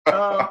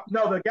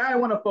No, the guy I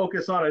want to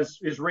focus on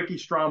is Ricky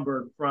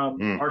Stromberg from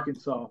Mm,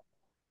 Arkansas.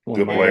 good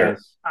And player.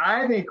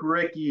 I think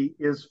Ricky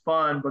is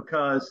fun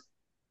because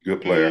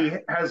Good player. he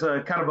has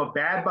a kind of a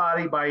bad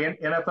body by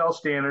NFL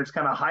standards,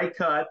 kind of high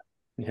cut,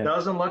 Yeah,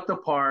 doesn't look the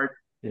part,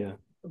 yeah,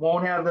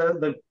 won't have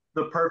the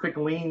perfect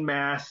lean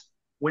mass.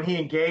 When he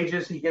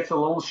engages, he gets a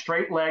little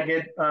straight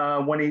legged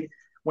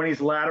when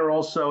he's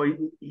lateral. So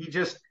he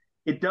just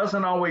it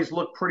doesn't always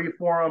look pretty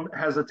for him.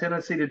 Has a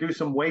tendency to do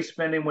some waist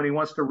spending when he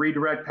wants to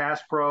redirect pass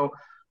pro.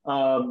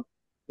 Um,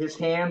 his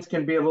hands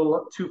can be a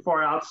little too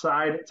far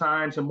outside at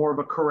times and more of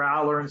a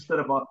corraler instead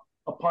of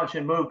a punch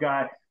and move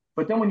guy.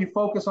 But then when you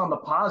focus on the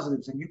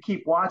positives and you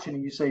keep watching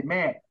and you say,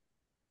 man,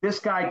 this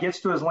guy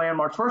gets to his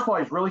landmarks. First of all,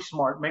 he's really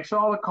smart, makes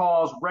all the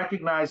calls,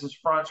 recognizes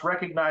fronts,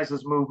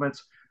 recognizes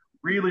movements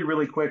really,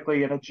 really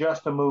quickly and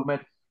adjust a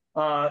movement.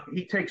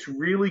 He takes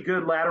really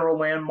good lateral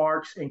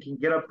landmarks and can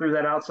get up through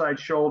that outside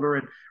shoulder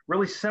and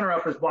really center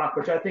up his block,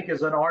 which I think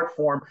is an art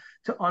form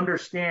to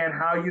understand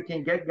how you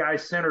can get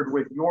guys centered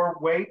with your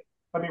weight,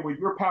 with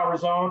your power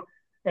zone,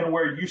 and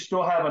where you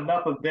still have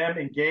enough of them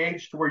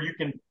engaged where you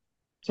can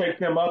take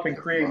them up and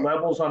create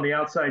levels on the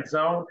outside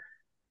zone.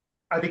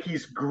 I think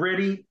he's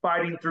gritty,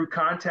 fighting through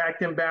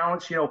contact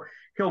imbalance. He'll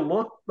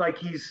look like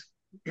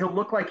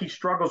he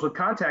struggles with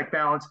contact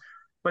balance,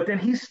 but then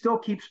he still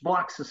keeps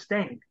blocks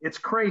sustained. It's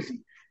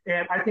crazy,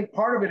 and I think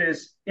part of it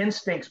is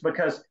instincts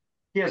because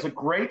he has a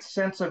great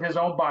sense of his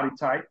own body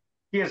type.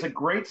 He has a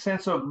great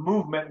sense of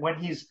movement when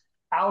he's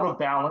out of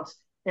balance.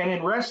 And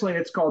in wrestling,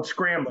 it's called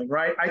scrambling,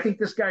 right? I think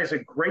this guy is a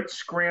great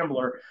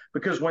scrambler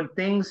because when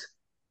things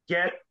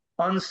get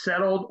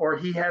unsettled or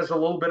he has a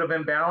little bit of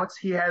imbalance,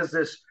 he has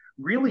this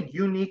really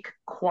unique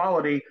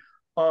quality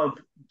of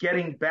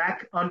getting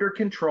back under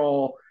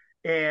control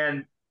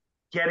and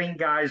getting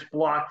guys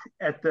blocked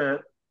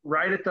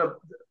right at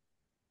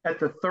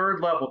the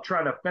third level,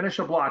 trying to finish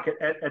a block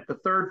at the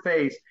third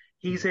phase.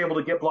 He's able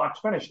to get blocks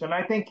finished, and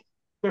I think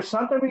there's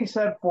something to be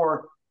said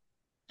for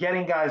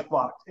getting guys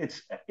blocked.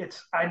 It's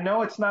I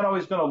know it's not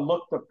always going to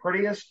look the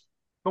prettiest,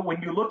 but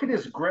when you look at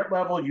his grit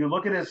level, you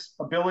look at his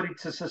ability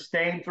to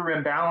sustain through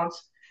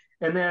imbalance,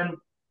 and then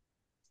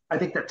I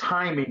think the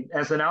timing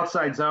as an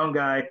outside zone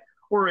guy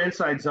or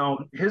inside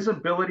zone, his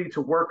ability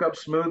to work up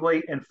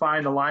smoothly and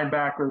find the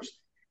linebackers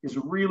is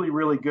really,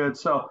 really good.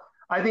 So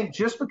I think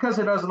just because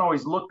it doesn't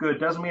always look good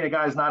doesn't mean a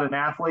guy's not an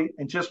athlete.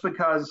 And just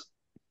because,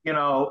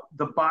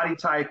 the body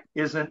type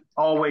isn't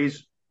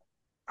always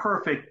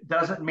perfect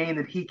doesn't mean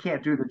that he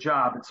can't do the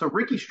job. And so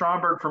Ricky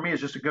Stromberg for me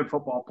is just a good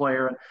football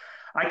player. And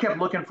I kept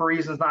looking for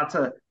reasons not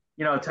to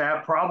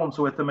have problems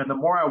with him. And the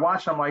more I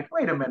watched, I'm like,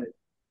 wait a minute,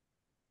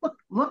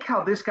 look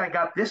how this guy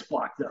got this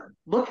block done.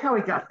 Look how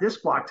he got this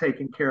block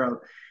taken care of.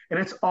 And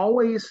it's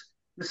always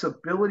this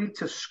ability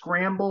to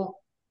scramble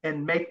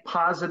and make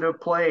positive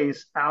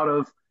plays out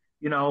of,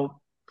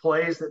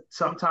 plays that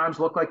sometimes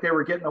look like they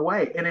were getting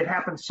away. And it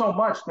happens so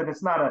much that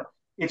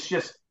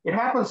it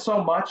happens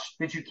so much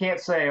that you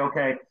can't say,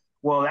 okay,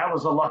 well, that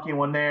was a lucky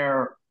one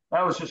there.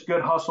 That was just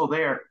good hustle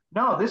there.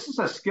 No, this is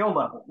a skill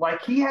level.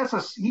 Like he's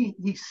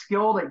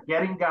skilled at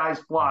getting guys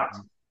blocked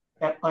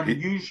at He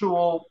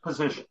unusual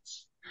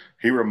positions.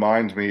 he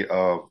reminds me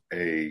of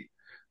a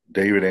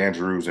David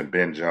Andrews and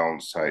Ben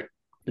Jones type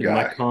dude,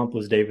 my guy. comp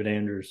was David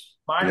Andrews.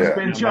 Mine is Yeah.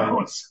 Ben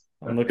Jones.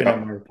 I'm looking at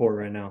Yep. my report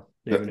right now.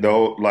 David Andrews.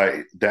 Though,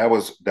 like that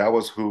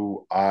was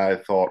who I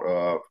thought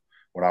of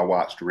when I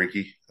watched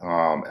Ricky.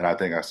 And I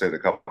think I said a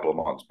couple of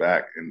months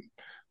back, in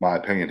my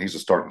opinion, he's a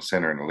starting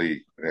center in the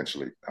league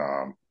eventually.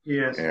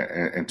 Yes.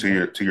 And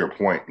to your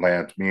point,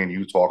 Lance, me and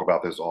you talk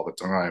about this all the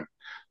time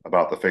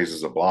about the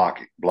phases of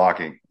blocking.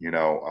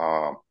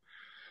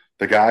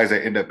 The guys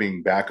that end up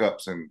being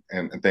backups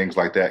and things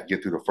like that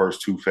get through the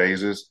first two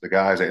phases. The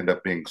guys that end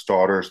up being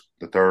starters,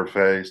 the third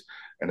phase,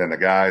 and then the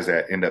guys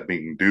that end up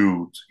being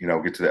dudes,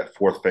 get to that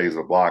fourth phase of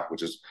the block,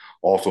 which is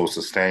also a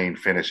sustained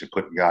finish and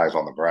putting guys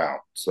on the ground.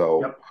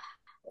 So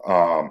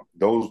Yep.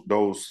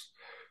 those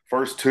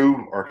first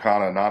two are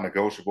kind of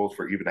non-negotiables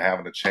for even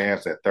having a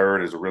chance. That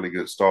third is a really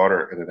good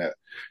starter, and then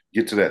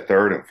get to that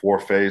third and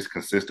fourth phase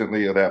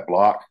consistently of that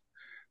block,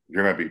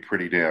 you're going to be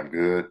pretty damn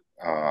good.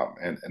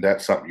 And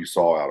that's something you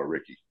saw out of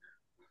Ricky.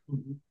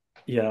 Mhm.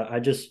 Yeah, I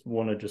just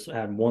want to just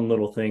add one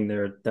little thing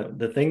there. That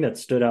the thing that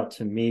stood out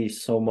to me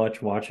so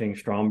much watching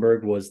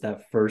Stromberg was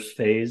that first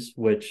phase,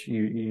 which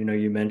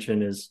you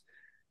mentioned is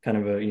kind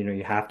of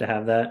you have to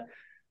have that.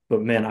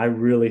 But man, I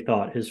really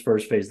thought his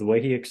first phase, the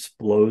way he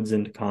explodes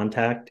into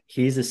contact,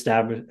 he's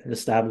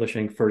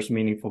establishing first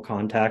meaningful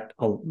contact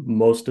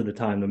most of the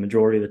time, the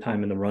majority of the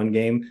time in the run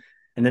game.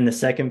 And then the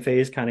second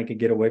phase kind of could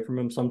get away from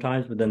him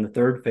sometimes, but then the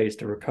third phase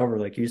to recover,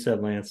 like you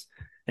said, Lance,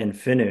 and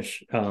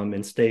finish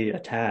and stay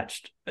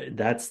attached.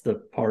 That's the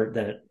part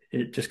that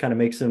it just kind of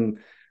makes him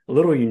a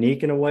little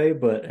unique in a way,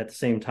 but at the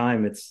same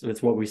time, it's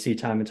what we see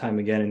time and time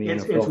again in the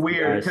It's NFL from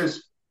weird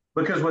guys.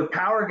 because with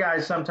power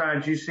guys,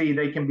 sometimes you see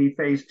they can be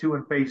phase two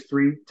and phase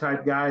three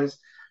type guys.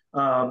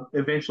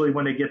 Eventually,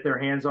 when they get their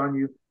hands on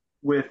you,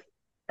 with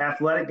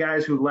athletic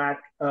guys who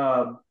lack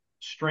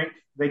strength,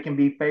 they can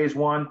be phase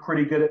one,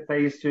 pretty good at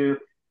phase two,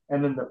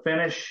 and then the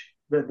finish,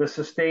 the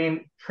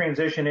sustained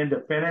transition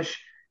into finish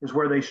is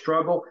where they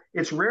struggle.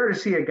 It's rare to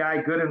see a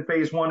guy good in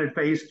phase one and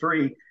phase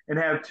three and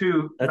have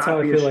two That's how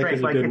not I be a feel like is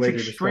strength. a Like good it's way to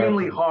describe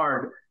extremely him.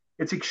 hard.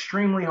 It's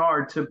extremely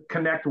hard to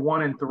connect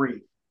one and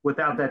three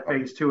without that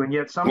phase two, and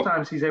yet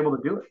sometimes he's able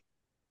to do it.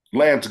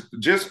 Lance,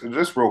 just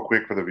real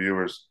quick for the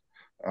viewers,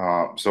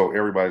 so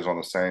everybody's on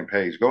the same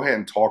page. Go ahead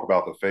and talk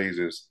about the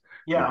phases,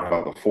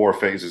 Yeah, the four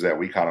phases that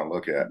we kind of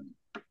look at.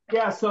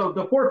 yeah. So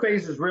the four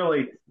phases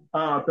really,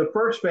 the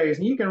first phase,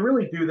 and you can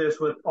really do this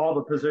with all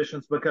the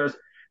positions because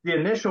the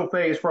initial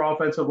phase for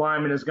offensive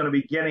linemen is going to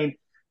be getting,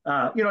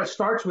 it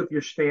starts with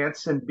your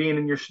stance and being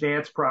in your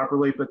stance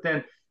properly, but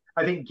then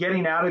I think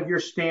getting out of your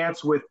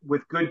stance with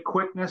good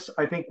quickness.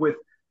 I think with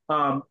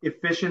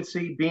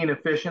efficiency, being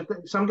efficient.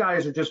 Some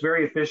guys are just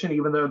very efficient,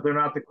 even though they're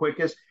not the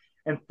quickest,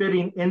 and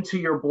fitting into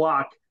your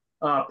block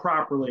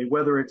properly,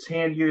 whether it's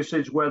hand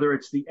usage, whether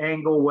it's the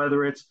angle,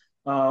 whether it's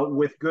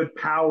with good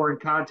power and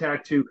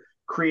contact to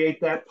create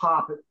that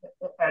pop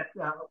at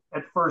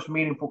first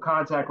meaningful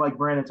contact, like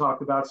Brandon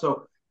talked about.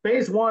 So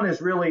phase one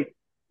is really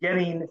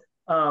getting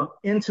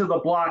into the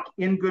block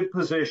in good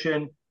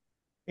position,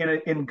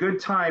 in good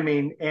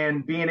timing,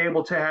 and being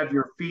able to have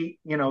your feet,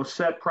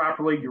 set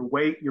properly, your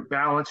weight, your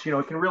balance.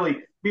 It can really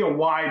be a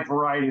wide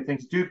variety of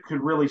things. Duke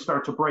could really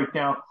start to break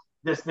down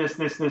this.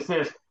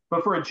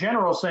 But for a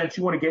general sense,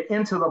 you want to get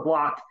into the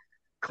block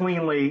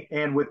cleanly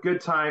and with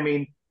good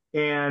timing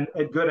and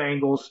at good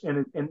angles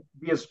and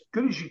be as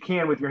good as you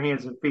can with your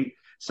hands and feet.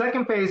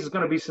 Second phase is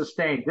going to be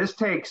sustained. This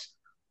takes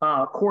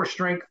core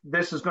strength.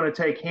 This is going to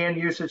take hand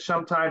usage.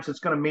 Sometimes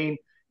it's going to mean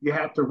you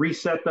have to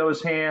reset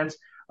those hands.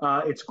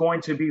 It's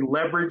going to be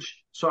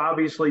leverage. So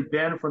obviously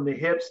bend from the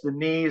hips, the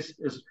knees,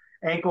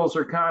 ankles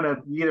are kind of,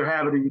 you either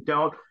have it or you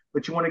don't,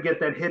 but you want to get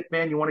that hip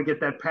bend. You want to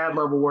get that pad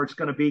level where it's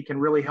going to be, can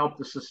really help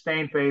the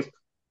sustain phase.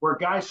 Where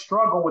guys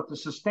struggle with the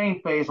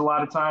sustain phase a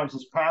lot of times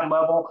is pad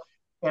level.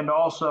 And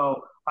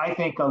also, I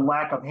think a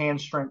lack of hand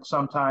strength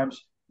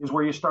sometimes is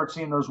where you start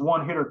seeing those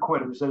one hitter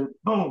quitters that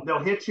boom,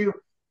 they'll hit you,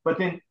 but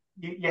then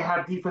you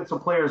have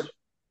defensive players,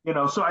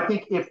 so I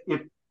think if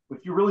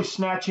you're really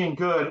snatching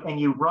good and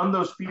you run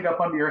those feet up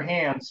under your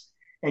hands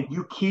and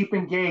you keep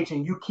engaged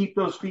and you keep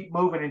those feet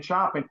moving and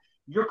chopping,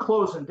 you're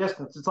closing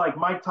distance. It's like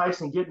Mike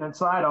Tyson getting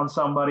inside on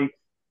somebody.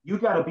 You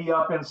got to be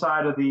up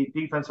inside of the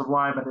defensive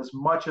lineman as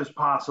much as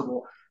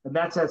possible. And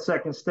that's that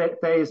second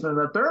phase. And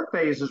the third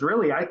phase is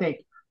really, I think,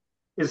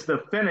 is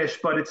the finish,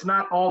 but it's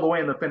not all the way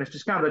in the finish.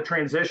 Just kind of the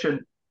transition,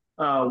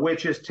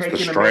 which is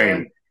taking a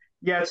man.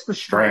 Yeah, it's the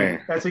strain.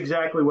 That's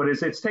exactly what it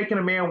is. It's taking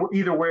a man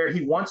either where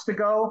he wants to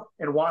go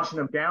and washing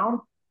him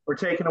down, or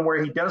taking him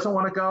where he doesn't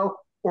want to go,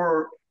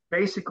 or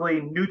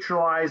basically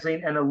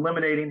neutralizing and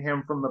eliminating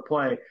him from the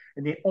play.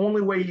 And the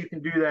only way you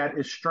can do that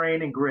is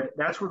strain and grit.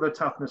 That's where the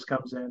toughness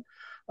comes in.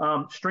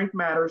 Strength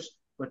matters,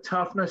 but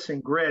toughness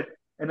and grit.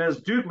 And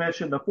as Duke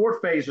mentioned, the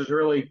fourth phase is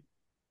really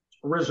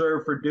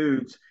reserved for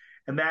dudes.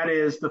 And that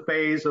is the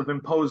phase of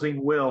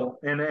imposing will.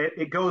 And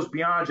it goes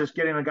beyond just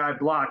getting a guy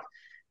blocked.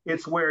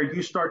 It's where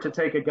you start to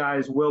take a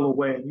guy's will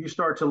away. You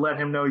start to let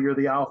him know you're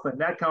the alpha. And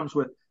that comes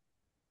with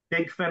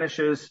big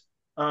finishes,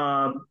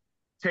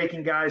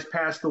 taking guys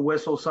past the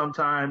whistle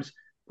sometimes,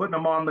 putting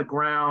them on the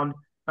ground,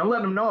 and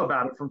letting them know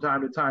about it from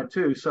time to time,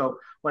 too. So,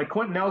 like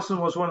Quentin Nelson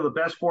was one of the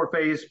best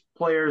four-phase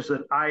players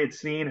that I had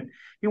seen. And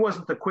he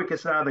wasn't the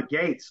quickest out of the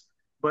gates,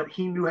 but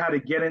he knew how to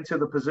get into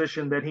the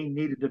position that he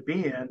needed to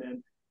be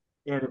in.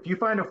 And if you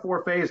find a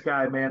four-phase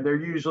guy, man, they're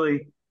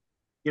usually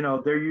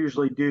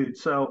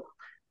dudes. So,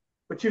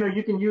 but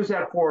you can use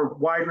that for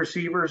wide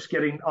receivers.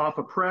 Getting off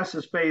a press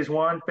is phase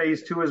one.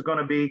 Phase two is going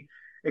to be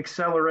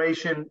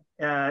acceleration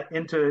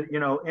into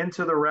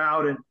the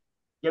route and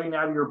getting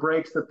out of your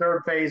breaks. The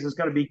third phase is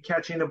going to be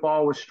catching the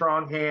ball with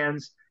strong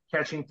hands,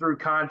 catching through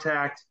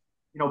contact,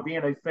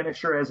 being a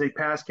finisher as a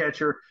pass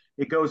catcher.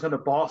 It goes into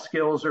ball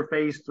skills or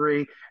phase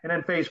three. And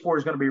then phase four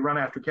is going to be run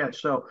after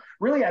catch. So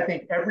really, I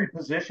think every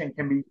position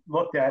can be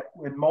looked at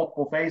in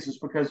multiple phases,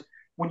 because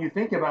when you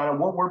think about it,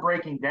 what we're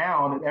breaking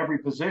down at every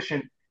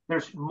position,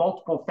 there's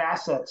multiple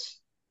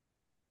facets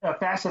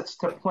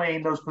to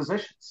playing those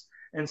positions.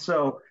 And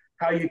so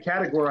how you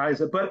categorize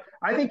it. But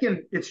I think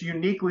it's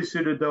uniquely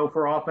suited, though,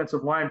 for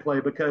offensive line play,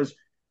 because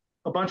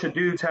a bunch of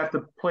dudes have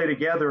to play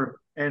together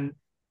and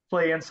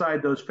play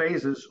inside those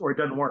phases or it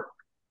doesn't work.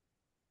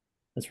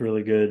 That's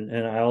really good.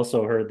 And I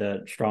also heard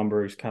that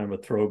Stromberg's kind of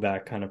a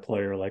throwback kind of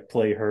player, like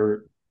play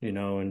hurt,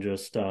 and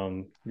just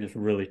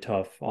really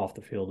tough off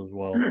the field as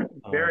well.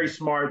 Very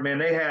smart, man.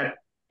 They had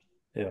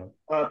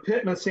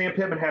Sam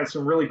Pittman had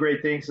some really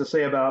great things to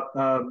say about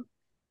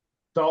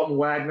Dalton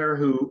Wagner,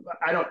 who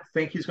I don't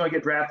think he's going to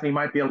get drafted. He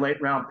might be a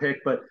late round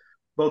pick, but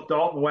both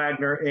Dalton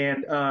Wagner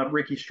and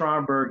Ricky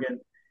Stromberg. And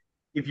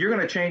if you're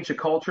going to change the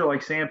culture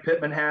like Sam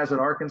Pittman has at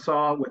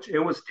Arkansas, which it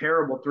was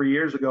terrible 3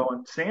 years ago,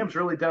 and Sam's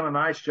really done a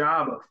nice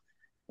job of,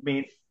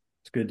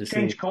 it's good to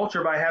change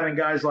culture by having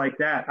guys like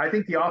that. I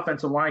think the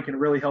offensive line can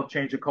really help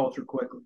change a culture quickly.